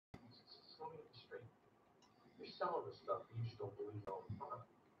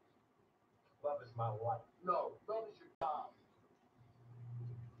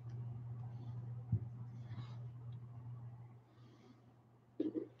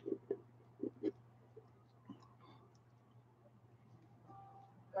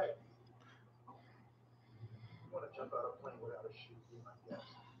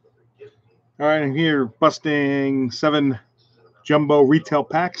All right, and here busting 7 jumbo retail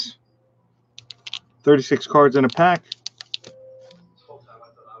packs. 36 cards in a pack.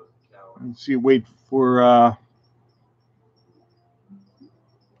 Let's see, wait for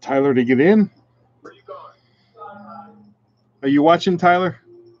Tyler to get in. Are you watching, Tyler?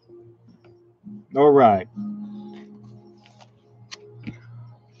 All right.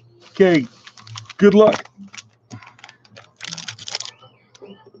 Okay, good luck.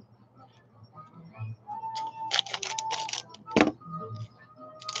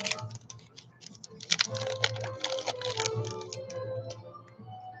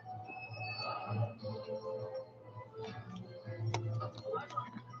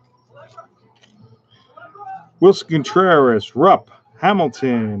 Wilson Contreras, Rupp,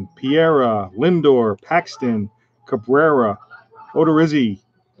 Hamilton, Piera, Lindor, Paxton, Cabrera, Odorizzi,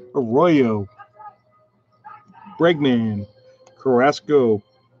 Arroyo, Bregman, Carrasco,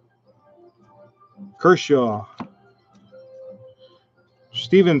 Kershaw,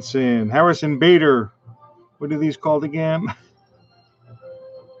 Stevenson, Harrison Bader. What are these called again?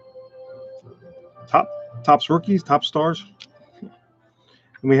 Tops rookies, top stars. And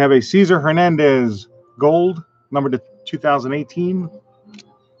we have a Cesar Hernandez Gold, number to 2018.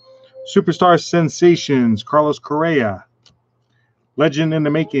 Superstar Sensations, Carlos Correa. Legend in the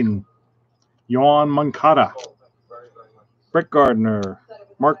Making, Yoan Moncada. Brett Gardner,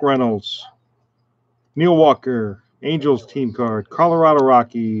 Mark Reynolds, Neil Walker, Angels team card, Colorado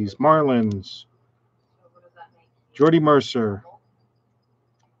Rockies, Marlins, Jordy Mercer,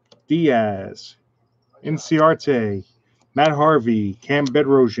 Diaz, Inciarte, Matt Harvey, Cam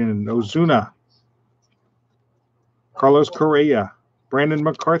Bedrosian, Ozuna, Carlos Correa, Brandon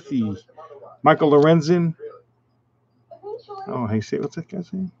McCarthy, Michael Lorenzen. Oh, hey, what's that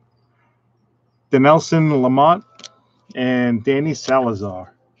guy's name? Denelson Lamont and Danny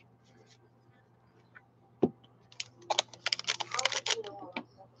Salazar.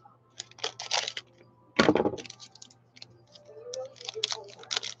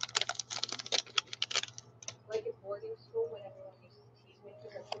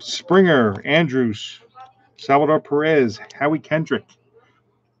 Springer, Andrews, Salvador Perez, Howie Kendrick,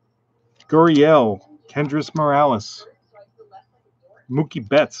 Gurriel, Kendrys Morales, Mookie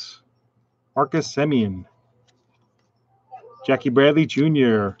Betts, Marcus Semien, Jackie Bradley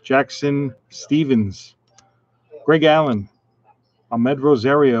Jr., Jackson Stevens, Greg Allen, Ahmed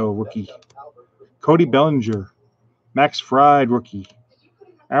Rosario, rookie, Cody Bellinger, Max Fried, rookie,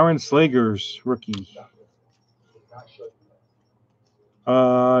 Aaron Slagers, rookie,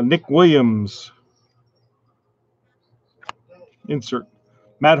 Nick Williams, insert,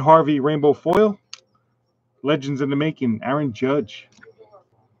 Matt Harvey, Rainbow Foil, Legends in the Making, Aaron Judge,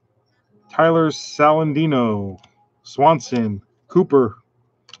 Tyler Salandino, Swanson, Cooper,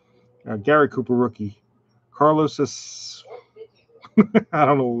 Gary Cooper, rookie, Carlos, I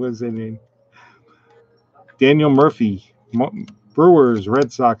don't know what his name, Daniel Murphy, Brewers,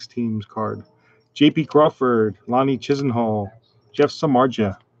 Red Sox teams card, J.P. Crawford, Lonnie Chisenhall, Jeff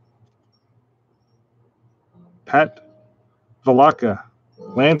Samardzija, Pat Valaka,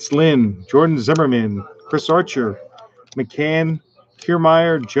 Lance Lynn, Jordan Zimmerman, Chris Archer, McCann,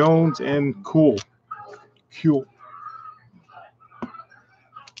 Kiermaier, Jones, and Kuhl.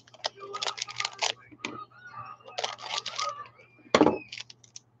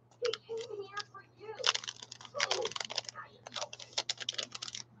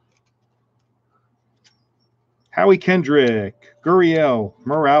 Howie Kendrick, Gurriel,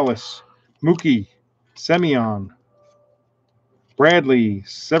 Morales, Mookie, Semien, Bradley,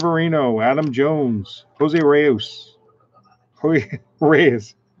 Severino, Adam Jones, Jose Reyes,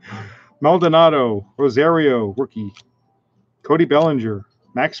 Maldonado, Rosario, rookie, Cody Bellinger,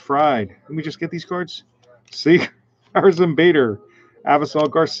 Max Fried. Let me just get these cards. See, Harrison Bader, Avisal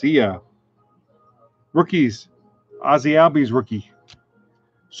Garcia, rookies, Ozzie Albies, rookie,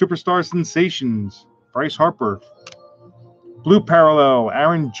 Superstar Sensations, Bryce Harper, Blue Parallel,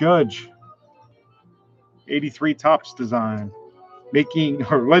 Aaron Judge, 83 Tops design,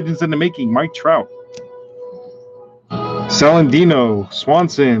 Legends in the Making, Mike Trout, Salandino,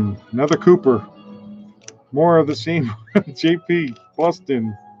 Swanson, another Cooper, more of the same, JP,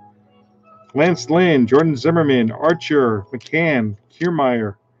 Boston, Lance Lynn, Jordan Zimmerman, Archer, McCann,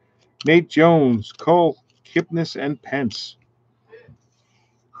 Kiermaier, Nate Jones, Cole Kipnis, and Pence.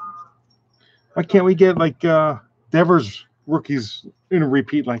 Why can't we get like Devers rookies in a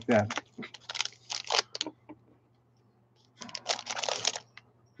repeat like that?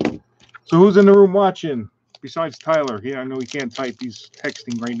 So who's in the room watching besides Tyler? Yeah, I know he can't type. He's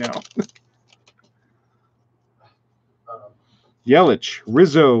texting right now. Yelich,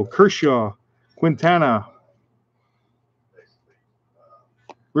 Rizzo, Kershaw, Quintana,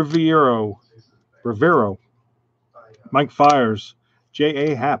 Rivero, Mike Fiers,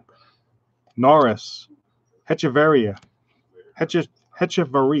 J.A. Happ, Norris, Hechavarria,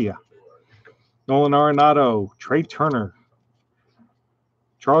 Nolan Arenado, Trey Turner,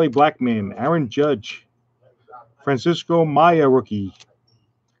 Charlie Blackmon, Aaron Judge, Francisco Maya rookie,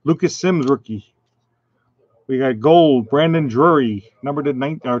 Lucas Sims rookie. We got gold, Brandon Drury, numbered to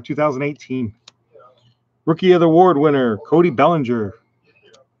 2018. Rookie of the Award winner, Cody Bellinger.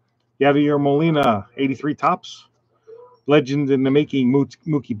 Yadier Molina, 83 tops. Legend in the making,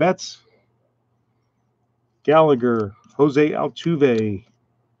 Mookie Betts. Gallagher, Jose Altuve,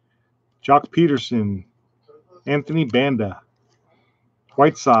 Jock Peterson, Anthony Banda.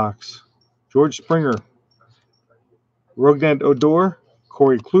 White Sox, George Springer, Rougned Odor,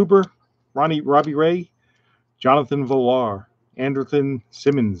 Corey Kluber, Robbie Ray, Jonathan Villar, Andrelton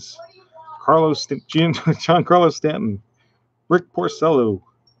Simmons, John Carlos Stanton, Rick Porcello,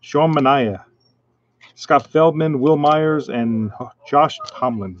 Sean Manaea, Scott Feldman, Will Myers, and Josh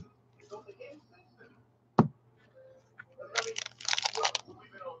Tomlin.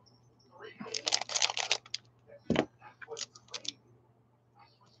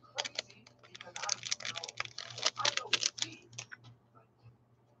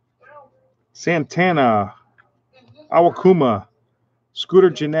 Santana, Awakuma, Scooter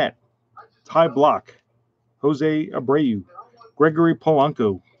Gennett, Ty Block, Jose Abreu, Gregory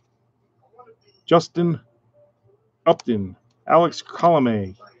Polanco, Justin Upton, Alex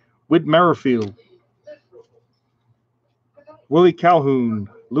Colomé, Whit Merrifield, Willie Calhoun,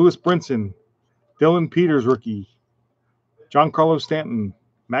 Lewis Brinson, Dylan Peters rookie, John Carlos Stanton,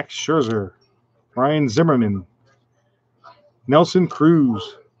 Max Scherzer, Ryan Zimmerman, Nelson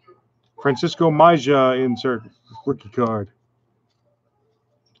Cruz, Francisco Maja insert rookie card,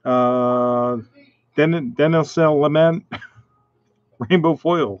 Denelcel Lement, Rainbow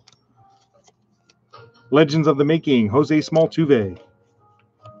Foil, Legends of the Making, Jose Small-Tuve,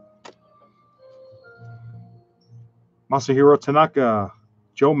 Masahiro Tanaka,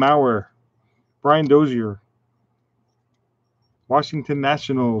 Joe Mauer, Brian Dozier, Washington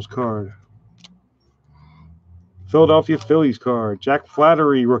Nationals card, Philadelphia Phillies card, Jack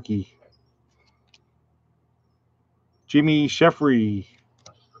Flaherty rookie, Jimmy Sheffrey,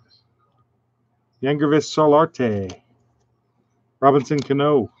 Yangervis Solarte, Robinson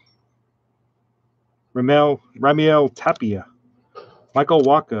Cano, Ramiel Tapia, Michael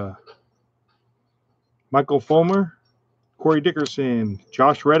Wacha, Michael Fulmer, Corey Dickerson,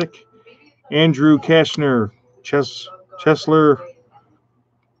 Josh Reddick, Andrew Kashner, Chesler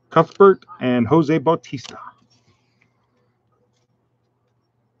Cuthbert, and Jose Bautista.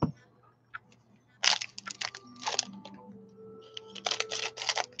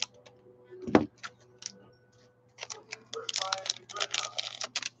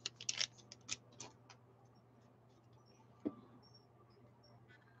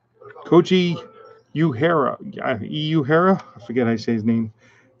 Koji Uhara, I forget how to say his name.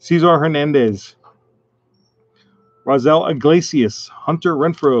 Cesar Hernandez, Razel Iglesias, Hunter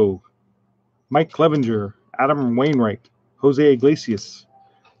Renfroe, Mike Clevenger, Adam Wainwright, Jose Iglesias,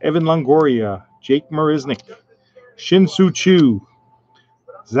 Evan Longoria, Jake Marisnik, Shin-Soo Choo,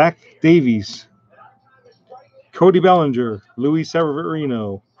 Zach Davies, Cody Bellinger, Luis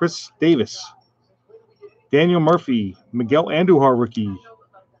Severino, Chris Davis, Daniel Murphy, Miguel Andujar rookie,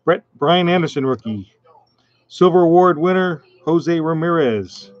 Brian Anderson rookie, Silver Award winner Jose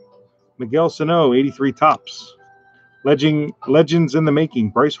Ramirez, Miguel Sano, 83 tops, Legends in the Making,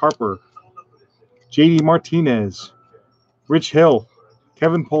 Bryce Harper, JD Martinez, Rich Hill,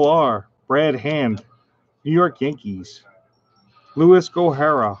 Kevin Pillar, Brad Hand, New York Yankees, Luis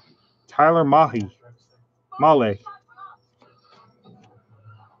Gohara, Tyler Male,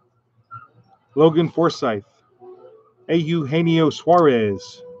 Logan Forsythe, Eugenio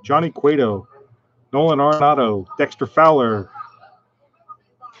Suarez, Johnny Cueto, Nolan Arenado, Dexter Fowler,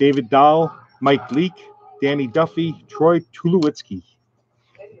 David Dahl, Mike Leake, Danny Duffy, Troy Tulowitzki.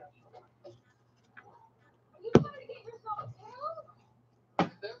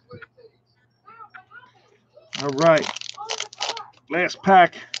 All right, last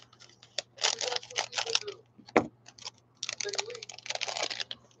pack.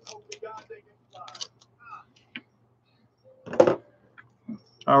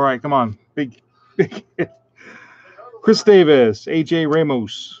 All right, come on. Big hit. Chris Davis, AJ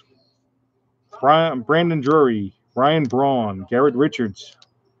Ramos, Brandon Drury, Ryan Braun, Garrett Richards,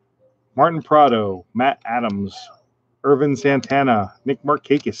 Martin Prado, Matt Adams, Irvin Santana, Nick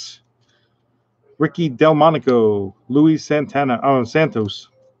Markakis, Ricky Delmonico, Luis Santos,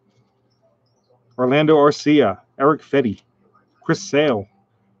 Orlando Arcia, Eric Fetty, Chris Sale,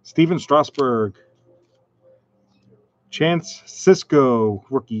 Steven Strasburg, Chance Cisco,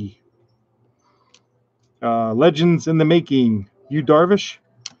 rookie. Legends in the Making, Yu Darvish.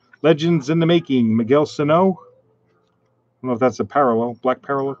 Legends in the Making, Miguel Sano. I don't know if that's a parallel, black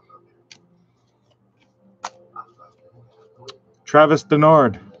parallel. Travis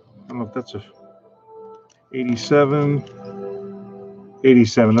Denard. I don't know if that's a 87.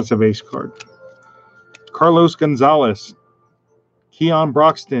 87, that's a base card. Carlos Gonzalez. Keon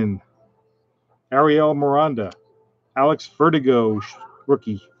Broxton. Ariel Miranda. Alex Vertigo,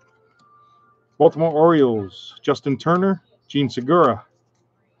 rookie. Baltimore Orioles. Justin Turner. Gene Segura.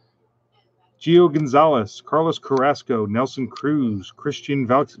 Gio Gonzalez. Carlos Carrasco. Nelson Cruz. Christian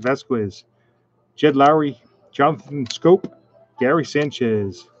Vasquez. Jed Lowry. Jonathan Scope. Gary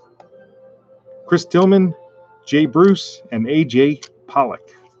Sanchez. Chris Tillman. Jay Bruce. And AJ Pollock.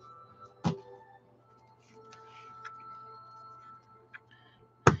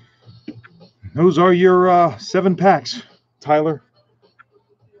 Those are your 7 packs, Tyler.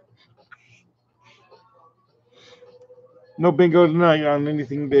 No bingo tonight on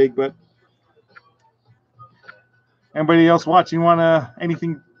anything big, but anybody else watching want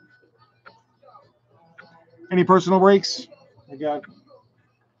anything? Any personal breaks? I got.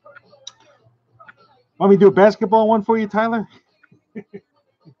 Want me to do a basketball one for you, Tyler?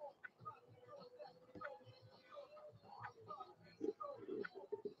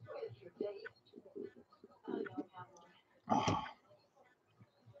 Oh.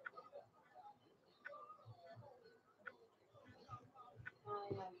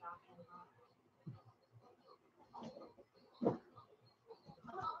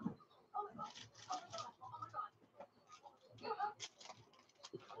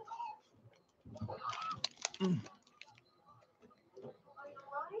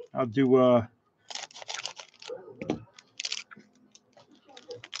 I'll do I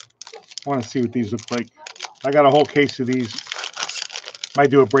want to see what these look like. I got a whole case of these. Might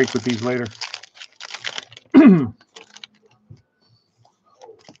do a break with these later.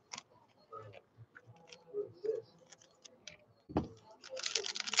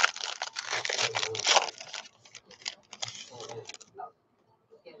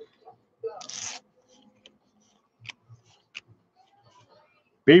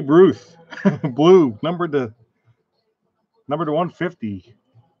 Babe Ruth, blue, number to 150.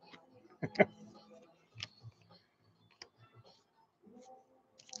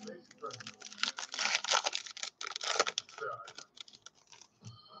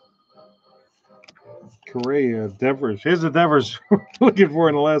 Correa, Devers. Here's the Devers looking for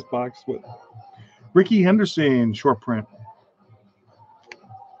in the last box. But Ricky Henderson, short print.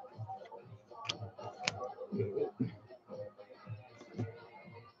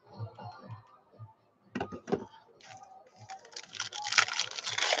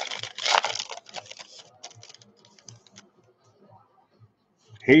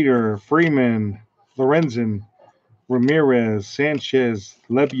 Hader, Freeman, Lorenzen, Ramirez, Sanchez,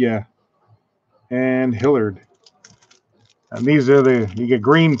 Lebia, and Hillard. And these are you get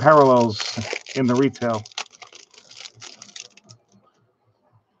green parallels in the retail.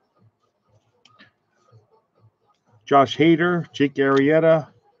 Josh Hader, Jake Arrieta,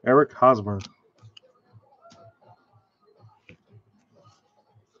 Eric Hosmer.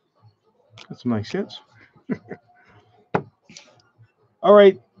 That's some nice hits. All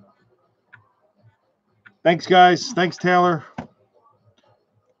right. Thanks, guys. Thanks, Taylor.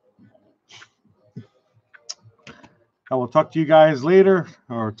 I will talk to you guys later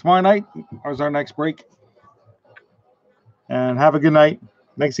or tomorrow night. Ours our next break. And have a good night.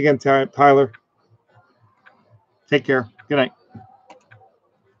 Thanks again, Tyler. Take care. Good night.